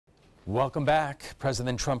Welcome back.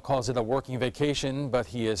 President Trump calls it a working vacation, but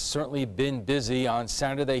he has certainly been busy. On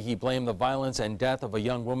Saturday, he blamed the violence and death of a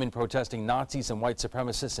young woman protesting Nazis and white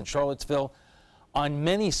supremacists in Charlottesville on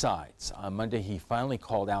many sides. On Monday, he finally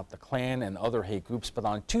called out the Klan and other hate groups, but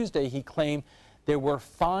on Tuesday, he claimed there were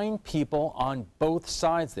fine people on both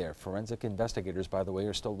sides there. Forensic investigators, by the way,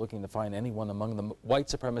 are still looking to find anyone among the white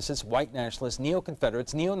supremacists, white nationalists,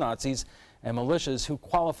 neo-Confederates, neo-Nazis, and militias who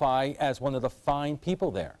qualify as one of the fine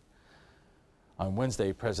people there. On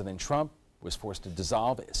Wednesday, President Trump was forced to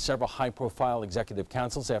dissolve several high-profile executive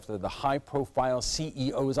councils after the high-profile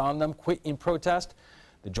CEOs on them quit in protest.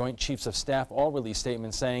 The Joint Chiefs of Staff all released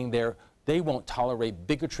statements saying they won't tolerate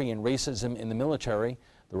bigotry and racism in the military.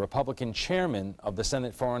 The Republican chairman of the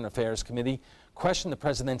Senate Foreign Affairs Committee questioned the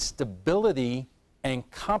president's stability and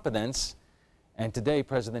competence. And today,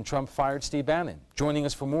 President Trump fired Steve Bannon. Joining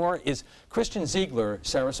us for more is Christian Ziegler,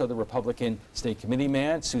 Sarasota Republican State Committee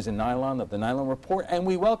man, Susan Nylon of the Nylon Report, and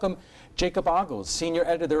we welcome Jacob Ogles, senior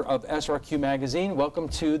editor of SRQ Magazine. Welcome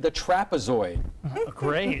to the Trapezoid.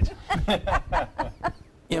 Great.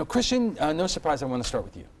 You know, Christian, no surprise, I want to start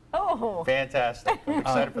with you. Oh. Fantastic. I'm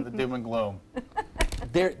excited for the doom and gloom.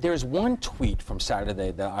 There's one tweet from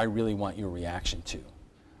Saturday that I really want your reaction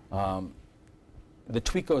to. The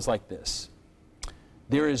tweet goes like this.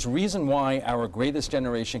 There is reason why our greatest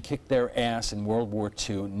generation kicked their ass in World War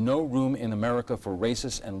II. No room in America for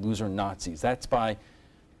racist and loser Nazis. That's by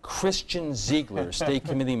Christian Ziegler, State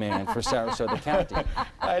Committee man for Sarasota County.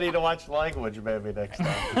 I need to watch language maybe next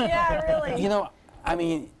time. Yeah, really. You know, I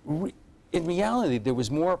mean, in reality, there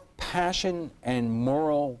was more passion and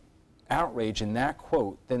moral outrage in that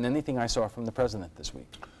quote than anything I saw from the president this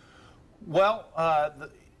week. Well,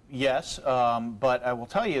 yes, but I will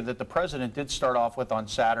tell you that the president did start off with on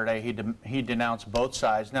Saturday, he denounced both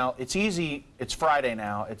sides. Now, it's easy, it's Friday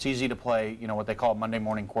now, it's easy to play, you know, what they call Monday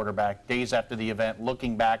morning quarterback, days after the event,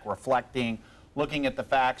 looking back, reflecting, looking at the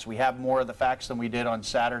facts. We have more of the facts than we did on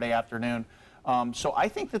Saturday afternoon. So I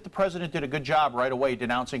think that the president did a good job right away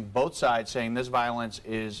denouncing both sides, saying this violence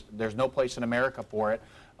there's no place in America for it.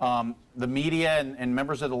 The media and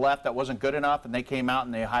members of the left, that wasn't good enough, and they came out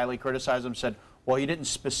and they highly criticized him, said, well, he didn't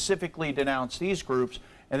specifically denounce these groups.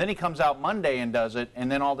 And then he comes out Monday and does it,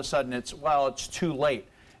 and then all of a sudden it's too late.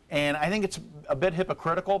 And I think it's a bit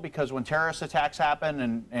hypocritical because when terrorist attacks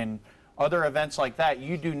happen and other events like that,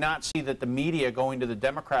 you do not see that the media going to the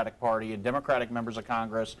Democratic Party and Democratic members of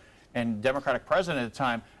Congress and Democratic president at the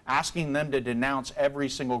time, asking them to denounce every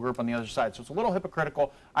single group on the other side. So it's a little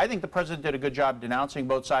hypocritical. I think the president did a good job denouncing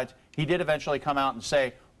both sides. He did eventually come out and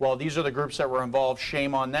say, well, these are the groups that were involved,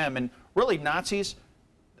 shame on them. And really, Nazis,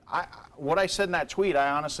 what I said in that tweet, I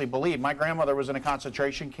honestly believe. My grandmother was in a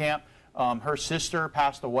concentration camp. Her sister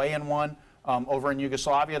passed away in one over in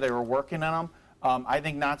Yugoslavia. They were working in them. I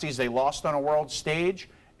think Nazis, they lost on a world stage.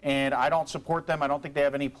 And I don't support them. I don't think they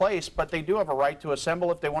have any place, but they do have a right to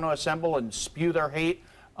assemble if they want to assemble and spew their hate.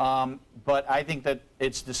 But I think that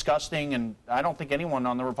it's disgusting, and I don't think anyone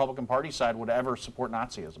on the Republican Party side would ever support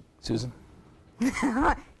Nazism. Susan?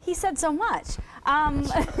 He said so much.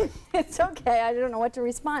 It's okay. I don't know what to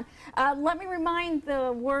respond. Let me remind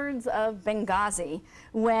the words of Benghazi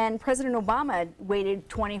when President Obama waited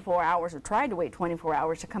 24 hours or tried to wait 24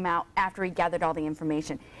 hours to come out after he gathered all the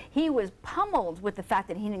information. He was pummeled with the fact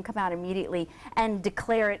that he didn't come out immediately and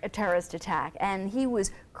declare it a terrorist attack. And he was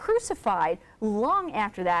crucified long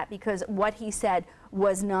after that because what he said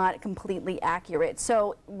was not completely accurate.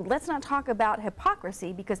 So let's not talk about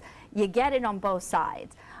hypocrisy because you get it on both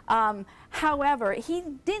sides. However, he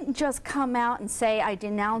didn't just come out and say, I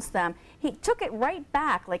denounce them. He took it right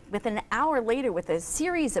back, like within an hour later with a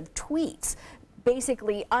series of tweets,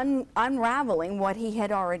 basically unraveling what he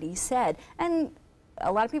had already said. And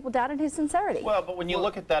a lot of people doubted his sincerity. Well, but when you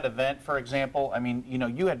look at that event, for example, I mean, you know,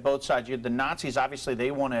 you had both sides. You had the Nazis, obviously,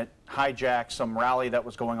 they want to hijack some rally that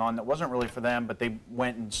was going on that wasn't really for them, but they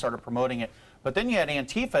went and started promoting it. But then you had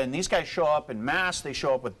Antifa, and these guys show up in mass. They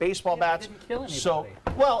show up with baseball bats. They didn't kill anybody. So,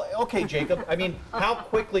 well, okay, Jacob. I mean, how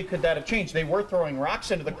quickly could that have changed? They were throwing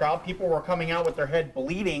rocks into the crowd. People were coming out with their head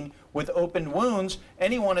bleeding with open wounds.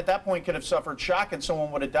 Anyone at that point could have suffered shock, and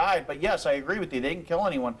someone would have died. But yes, I agree with you. They didn't kill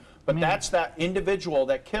anyone. But that's that individual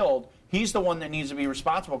that killed. He's the one that needs to be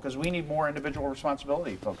responsible because we need more individual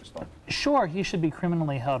responsibility focused on. Sure, he should be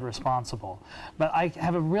criminally held responsible. But I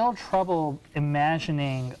have a real trouble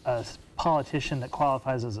imagining a politician that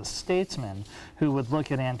qualifies as a statesman who would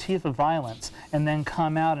look at Antifa violence and then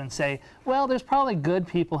come out and say, well, there's probably good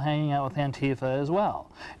people hanging out with Antifa as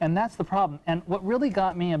well. And that's the problem. And what really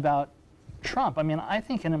got me about Trump, I mean, I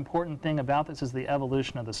think an important thing about this is the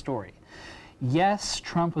evolution of the story. yes,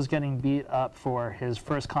 Trump was getting beat up for his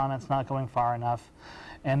first comments not going far enough,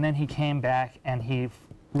 and then he came back and he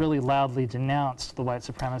really loudly denounced the white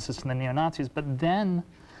supremacists and the neo-Nazis, but then,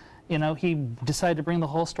 you know, he decided to bring the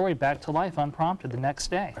whole story back to life unprompted the next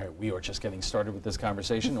day. All right, we are just getting started with this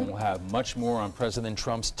conversation, and we'll have much more on President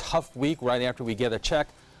Trump's tough week right after we get a check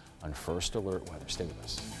on First Alert Weather. Stay with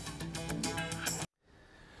us.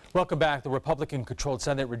 Welcome back. The Republican-controlled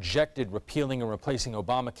Senate rejected repealing and replacing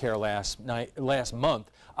Obamacare last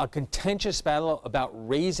month. A contentious battle about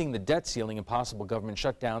raising the debt ceiling and possible government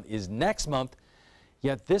shutdown is next month.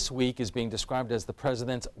 Yet this week is being described as the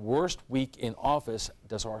president's worst week in office.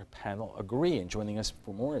 Does our panel agree? And joining us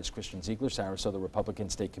for more is Christian Ziegler, Sarasota Republican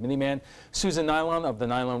State Committee man, Susan Nylon of the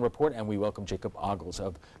Nylon Report, and we welcome Jacob Ogles,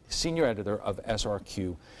 of senior editor of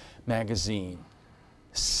SRQ magazine.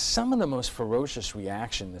 Some of the most ferocious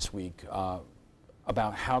reaction this week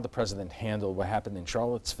about how the president handled what happened in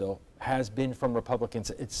Charlottesville has been from Republicans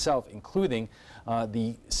itself, including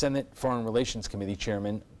the Senate Foreign Relations Committee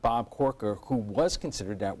Chairman Bob Corker, who was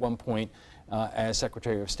considered at one point as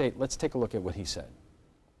Secretary of State. Let's take a look at what he said.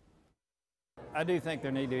 I do think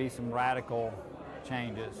there need to be some radical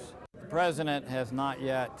changes. The president has not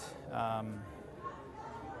yet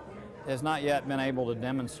been able to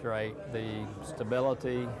demonstrate the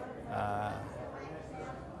stability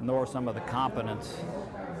nor some of the competence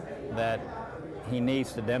that he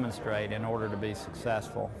needs to demonstrate in order to be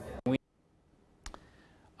successful.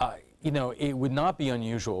 You know, it would not be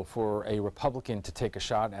unusual for a Republican to take a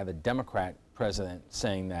shot at a Democrat president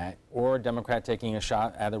saying that, or a Democrat taking a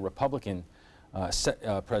shot at a Republican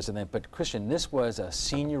president. But Christian, this was a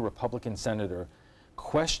senior Republican senator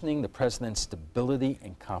questioning the president's stability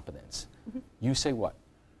and competence. Mm-hmm. You say what?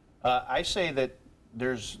 I say that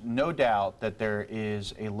there's no doubt that there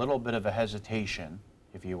is a little bit of a hesitation,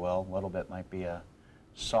 if you will, a little bit might be a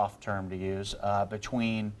soft term to use,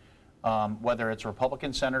 between whether it's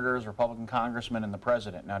Republican senators, Republican congressmen, and the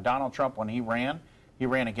president. Now, Donald Trump, when he ran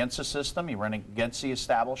against the system, he ran against the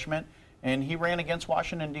establishment, and he ran against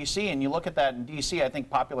Washington, D.C. And you look at that in D.C., I think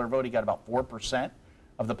popular vote, he got about 4%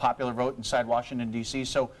 of the popular vote inside Washington, D.C.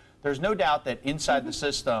 So there's no doubt that inside the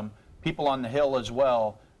system, people on the Hill as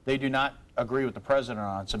well, they do not agree with the president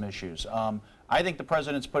on some issues. I think the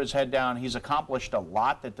president's put his head down. He's accomplished a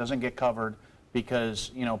lot that doesn't get covered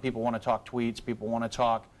because, you know, people want to talk tweets, people want to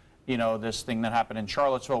talk, you know, this thing that happened in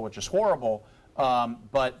Charlottesville, which is horrible,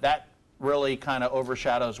 but that really kind of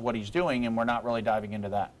overshadows what he's doing, and we're not really diving into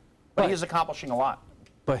that. But he is accomplishing a lot.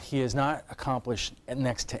 But he has not accomplished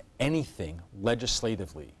next to anything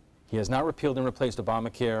legislatively. He has not repealed and replaced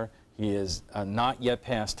Obamacare. He has not yet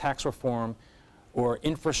passed tax reform or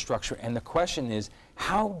infrastructure. And the question is,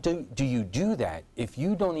 how do you do that if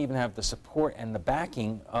you don't even have the support and the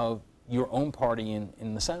backing of your own party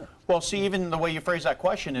in the Senate? Well, see, even the way you phrase that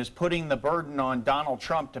question is putting the burden on Donald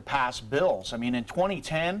Trump to pass bills. I mean, in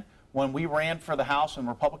 2010, when we ran for the House and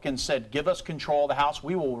Republicans said, give us control of the House,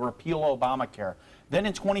 we will repeal Obamacare. Then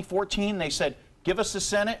in 2014, they said, give us the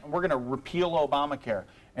Senate, and we're going to repeal Obamacare.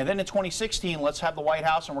 And then in 2016, let's have the White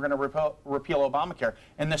House, and we're going to repeal Obamacare.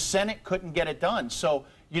 And the Senate couldn't get it done. So,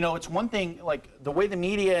 you know, it's one thing, like the way the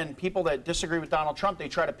media and people that disagree with Donald Trump, they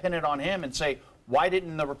try to pin it on him and say, why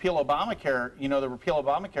didn't the repeal Obamacare, you know, the repeal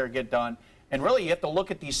Obamacare get done? And really, you have to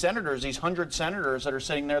look at these senators, these 100 senators that are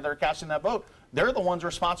sitting there, they're casting that vote. They're the ones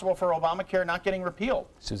responsible for Obamacare not getting repealed.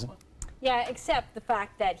 Susan? Yeah, except the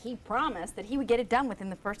fact that he promised that he would get it done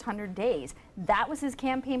within the first 100 days. That was his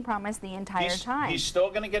campaign promise the entire time. He's still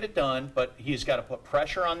going to get it done, but he's got to put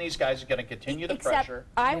pressure on these guys. He's going to continue the pressure.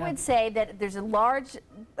 I would say that there's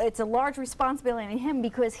it's a large responsibility on him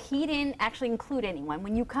because he didn't actually include anyone.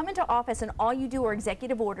 When you come into office and all you do are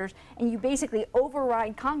executive orders and you basically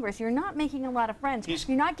override Congress, you're not making a lot of friends.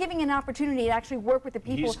 You're not giving an opportunity to actually work with the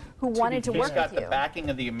people who wanted to work with you. He's got the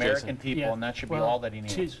backing of the American people, and that should be all that he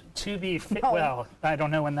needs. To be well, I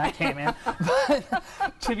don't know when that came in, but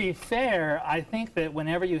to be fair, I think that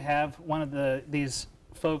whenever you have one of these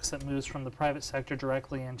folks that moves from the private sector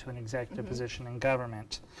directly into an executive position in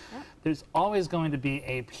government, there's always going to be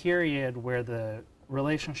a period where the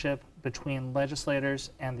relationship between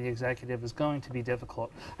legislators and the executive is going to be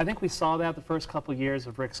difficult. I think we saw that the first couple years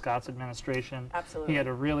of Rick Scott's administration. Absolutely. He had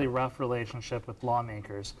a really rough relationship with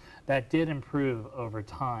lawmakers. That did improve over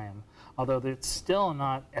time, although it's still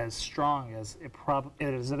not as strong as it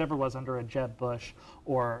ever was under a Jeb Bush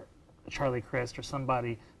or Charlie Crist or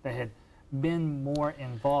somebody that had been more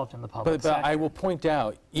involved in the public sector. But I will point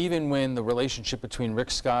out, even when the relationship between Rick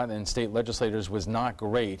Scott and state legislators was not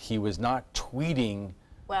great, he was not tweeting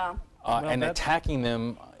and attacking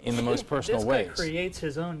them in the most personal ways. This guy creates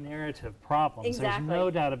his own narrative problems. Exactly. There's no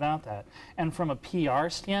doubt about that. And from a PR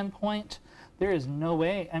standpoint, there is no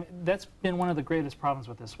way. I mean, that's been one of the greatest problems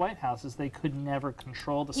with this White House is they could never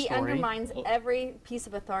control the story. He undermines every piece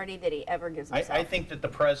of authority that he ever gives himself. I think that the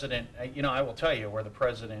president, you know, I will tell you where the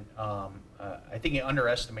president, I think he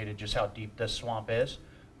underestimated just how deep this swamp is.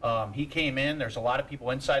 He came in, there's a lot of people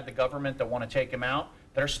inside the government that want to take him out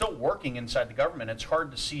that are still working inside the government. It's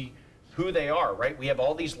hard to see who they are, right? We have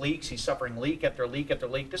all these leaks. He's suffering leak after leak after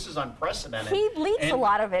leak. This is unprecedented. He leaks a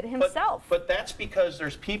lot of it himself. But that's because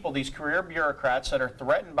there's people, these career bureaucrats that are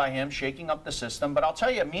threatened by him, shaking up the system. But I'll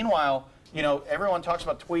tell you, meanwhile, you know, everyone talks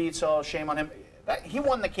about tweets, oh, shame on him. He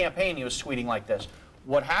won the campaign, he was tweeting like this.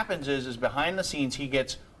 What happens is behind the scenes, he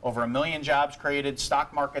gets over 1 million jobs created,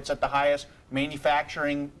 stock markets at the highest,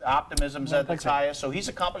 manufacturing optimism's at its highest. So he's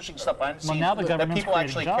accomplishing stuff behind the scenes that people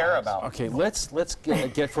actually care about. Okay, let's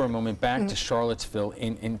get for a moment back to Charlottesville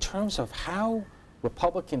in terms of how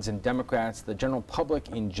Republicans and Democrats, the general public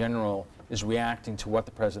in general, is reacting to what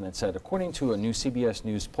the president said. According to a new CBS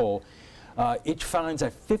News poll, it finds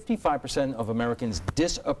that 55% of Americans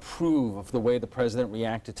disapprove of the way the president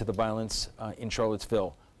reacted to the violence in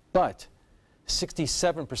Charlottesville, but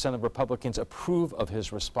 67% of Republicans approve of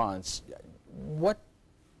his response. What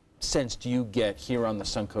sense do you get here on the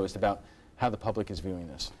Suncoast about how the public is viewing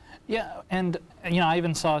this? Yeah, and you know, I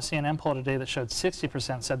even saw a CNN poll today that showed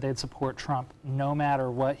 60% said they'd support Trump no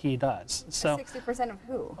matter what he does. So 60% of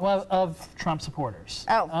who? Well, of Trump supporters.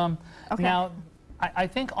 Oh, okay. Now, I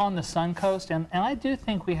think on the Suncoast, and I do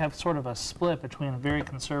think we have sort of a split between a very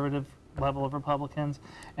conservative level of Republicans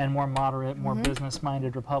and more moderate, more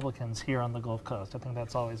business-minded Republicans here on the Gulf Coast. I think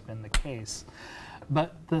that's always been the case.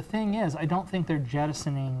 But the thing is, I don't think they're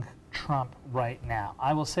jettisoning Trump right now.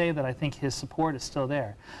 I will say that I think his support is still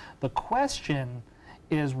there. The question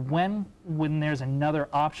is when there's another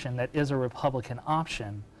option that is a Republican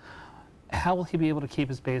option, how will he be able to keep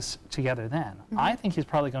his base together then? I think he's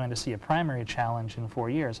probably going to see a primary challenge in 4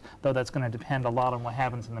 years, though that's going to depend a lot on what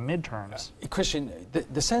happens in the midterms. Christian,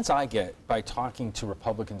 the sense I get by talking to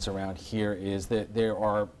Republicans around here is that there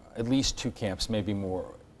are at least two camps, maybe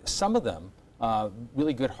more. Some of them,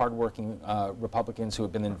 really good, hardworking Republicans who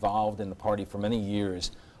have been involved in the party for many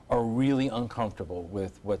years, are really uncomfortable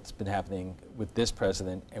with what's been happening with this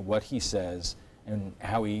president and what he says and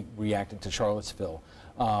how he reacted to Charlottesville.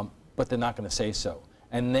 But they're not going to say so.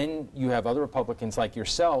 And then you have other Republicans like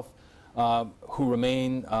yourself who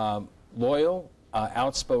remain loyal,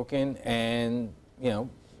 outspoken, and, you know,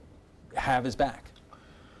 have his back.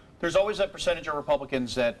 There's always that percentage of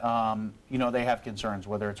Republicans that, you know, they have concerns,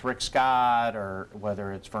 whether it's Rick Scott or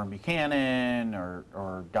whether it's Vern Buchanan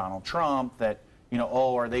or Donald Trump, that, you know,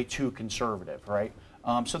 oh, are they too conservative, right?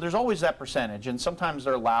 So there's always that percentage, and sometimes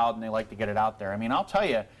they're loud and they like to get it out there. I mean, I'll tell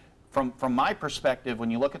you, from my perspective, when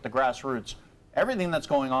you look at the grassroots, everything that's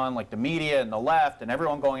going on, like the media and the left and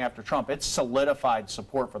everyone going after Trump, it's solidified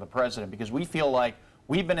support for the president because we feel like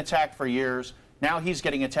we've been attacked for years. Now he's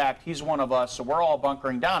getting attacked. He's one of us, so we're all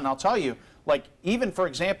bunkering down. And I'll tell you, like, even, for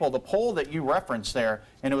example, the poll that you referenced there,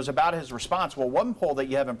 and it was about his response. Well, one poll that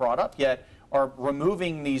you haven't brought up yet are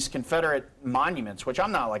removing these Confederate monuments, which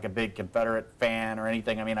I'm not like a big Confederate fan or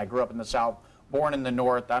anything. I mean, I grew up in the South, born in the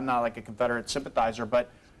North. I'm not like a Confederate sympathizer, but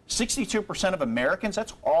 62% of Americans,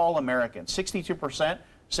 that's all Americans, 62%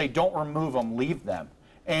 say don't remove them, leave them.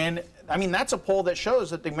 And, I mean, that's a poll that shows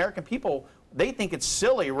that the American people, they think it's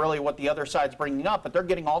silly, really, what the other side's bringing up, but they're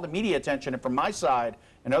getting all the media attention. And from my side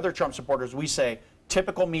and other Trump supporters, we say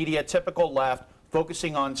typical media, typical left,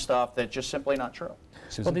 focusing on stuff that's just simply not true.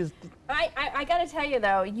 Susan? I got to tell you,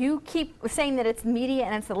 though, you keep saying that it's media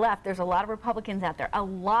and it's the left. There's a lot of Republicans out there, a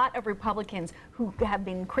lot of Republicans who have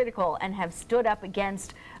been critical and have stood up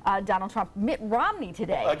against Donald Trump. Mitt Romney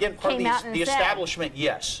today again, part came out and the said, establishment,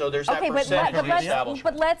 yes. So there's that okay, percentage of the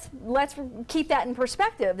establishment. but let's keep that in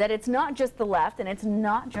perspective, that it's not just the left and it's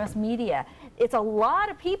not just media. It's a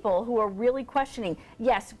lot of people who are really questioning,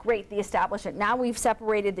 yes, great, the establishment. Now we've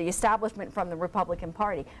separated the establishment from the Republican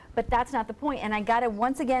Party. But that's not the point. And I got to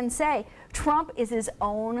once again say, Trump is his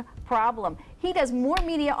own problem. He does more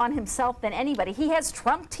media on himself than anybody. He has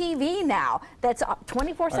Trump TV now. That's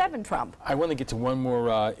 24/7 Trump. I want to get to one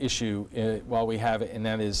more issue while we have it, and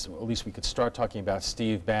that is, at least we could start talking about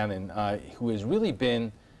Steve Bannon, who has really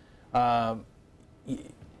been, I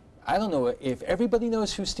don't know if everybody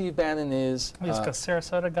knows who Steve Bannon is. He's a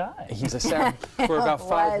Sarasota guy. He's a for about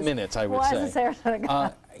 5 minutes, I would say. Was a Sarasota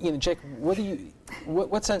guy. You know, Jake,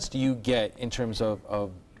 what sense do you get in terms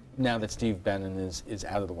of now that Steve Bannon is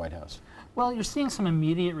out of the White House? Well, you're seeing some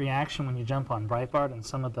immediate reaction when you jump on Breitbart and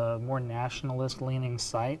some of the more nationalist-leaning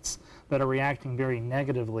sites that are reacting very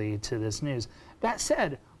negatively to this news. That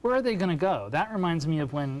said, where are they going to go? That reminds me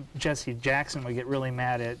of when Jesse Jackson would get really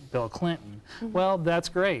mad at Bill Clinton. Well, that's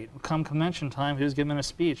great. Come convention time, who's giving a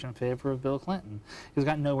speech in favor of Bill Clinton? He's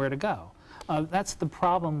got nowhere to go. That's the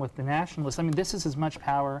problem with the nationalists. I mean, this is as much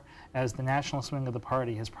power as the nationalist wing of the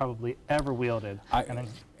party has probably ever wielded.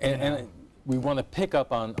 And we want to pick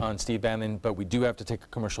up on Steve Bannon, but we do have to take a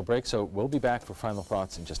commercial break, so we'll be back for final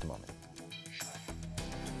thoughts in just a moment.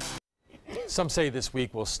 Some say this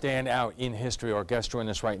week will stand out in history. Our guests join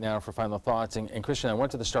us right now for final thoughts. And Christian, I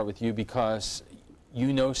wanted to start with you because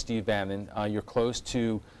you know Steve Bannon. You're close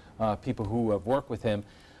to people who have worked with him.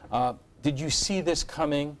 Did you see this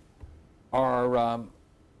coming? Or,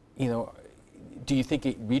 you know, do you think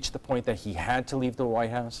it reached the point that he had to leave the White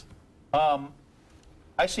House?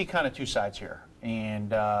 I see kind of two sides here.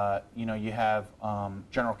 And, you know, you have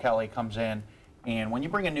General Kelly comes in, and when you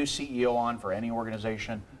bring a new CEO on for any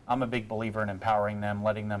organization, I'm a big believer in empowering them,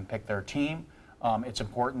 letting them pick their team. It's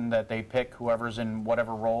important that they pick whoever's in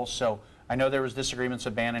whatever role. So I know there was disagreements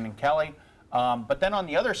with Bannon and Kelly. But then on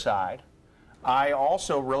the other side, I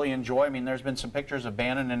also really enjoy, I mean, there's been some pictures of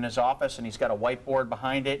Bannon in his office, and he's got a whiteboard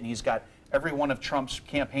behind it, and he's got every one of Trump's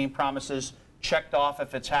campaign promises checked off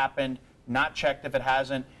if it's happened, not checked if it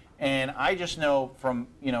hasn't. And I just know from,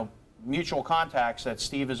 you know, mutual contacts that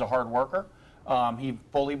Steve is a hard worker. He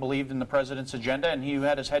fully believed in the president's agenda, and he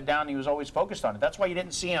had his head down. He was always focused on it. That's why you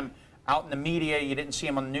didn't see him out in the media. You didn't see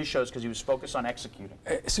him on the news shows because he was focused on executing.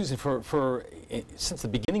 Susan, since the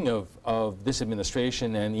beginning of this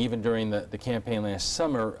administration and even during the campaign last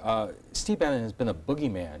summer, Steve Bannon has been a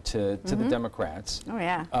boogeyman to the Democrats. Oh,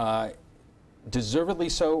 yeah. Deservedly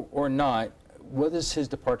so or not, what does his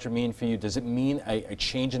departure mean for you? Does it mean a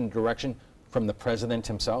change in direction from the president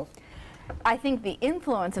himself? I think the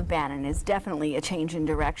influence of Bannon is definitely a change in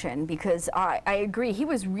direction, because I agree, he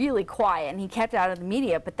was really quiet and he kept out of the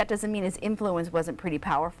media, but that doesn't mean his influence wasn't pretty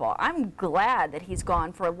powerful. I'm glad that he's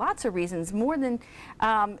gone for lots of reasons, more than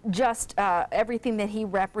just everything that he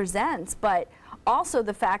represents, but also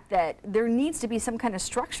the fact that there needs to be some kind of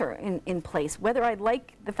structure in place. Whether I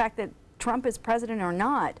like the fact that Trump is president or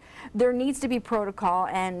not, there needs to be protocol,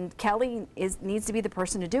 and Kelly needs to be the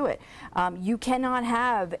person to do it. You cannot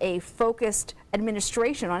have a focused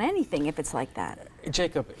administration on anything if it's like that.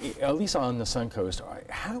 Jacob, at least on the Suncoast,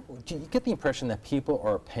 how do you get the impression that people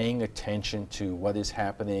are paying attention to what is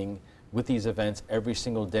happening with these events every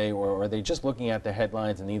single day, or are they just looking at the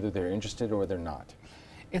headlines and either they're interested or they're not?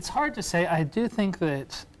 It's hard to say. I do think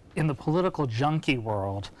that in the political junkie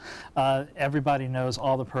world, everybody knows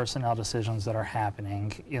all the personnel decisions that are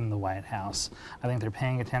happening in the White House. I think they're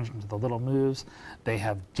paying attention to the little moves. They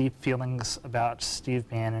have deep feelings about Steve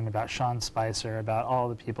Bannon, about Sean Spicer, about all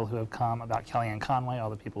the people who have come, about Kellyanne Conway, all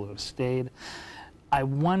the people who have stayed. I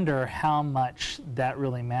wonder how much that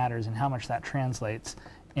really matters and how much that translates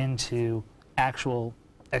into actual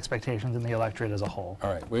expectations in the electorate as a whole.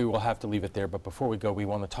 All right, we will have to leave it there, but before we go, we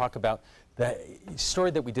want to talk about the story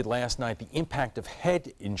that we did last night, the impact of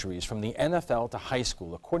head injuries from the NFL to high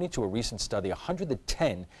school. According to a recent study,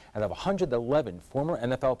 110 out of 111 former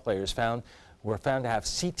NFL players were found to have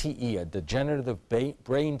CTE, a degenerative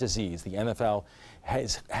brain disease. The NFL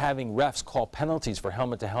is having refs call penalties for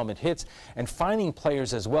helmet-to-helmet hits and fining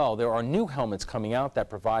players as well. There are new helmets coming out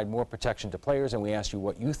that provide more protection to players, and we asked you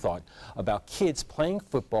what you thought about kids playing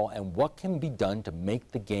football and what can be done to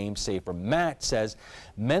make the game safer. Matt says,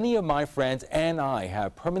 many of my friends and I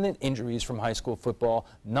have permanent injuries from high school football.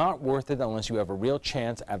 Not worth it unless you have a real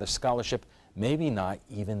chance at a scholarship, maybe not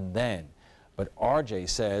even then. But RJ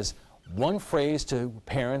says, one phrase to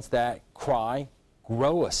parents that cry,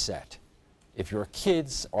 grow a set. If your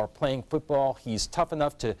kids are playing football, he's tough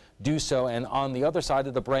enough to do so. And on the other side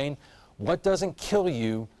of the brain, what doesn't kill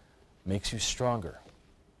you makes you stronger.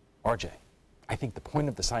 RJ, I think the point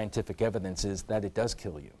of the scientific evidence is that it does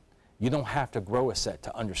kill you. You don't have to grow a set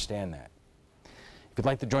to understand that. If you'd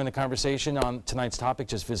like to join the conversation on tonight's topic,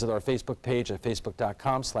 just visit our Facebook page at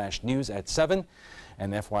facebook.com/news@7.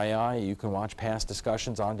 And FYI, you can watch past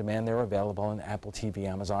discussions on demand. They're available on Apple TV,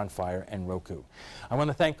 Amazon Fire, and Roku. I want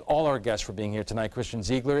to thank all our guests for being here tonight. Christian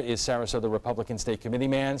Ziegler is Sarasota Republican State Committee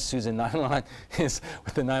man. Susan Nylon is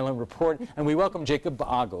with the Nylon Report. And we welcome Jacob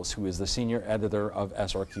Ogles, who is the senior editor of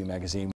SRQ Magazine.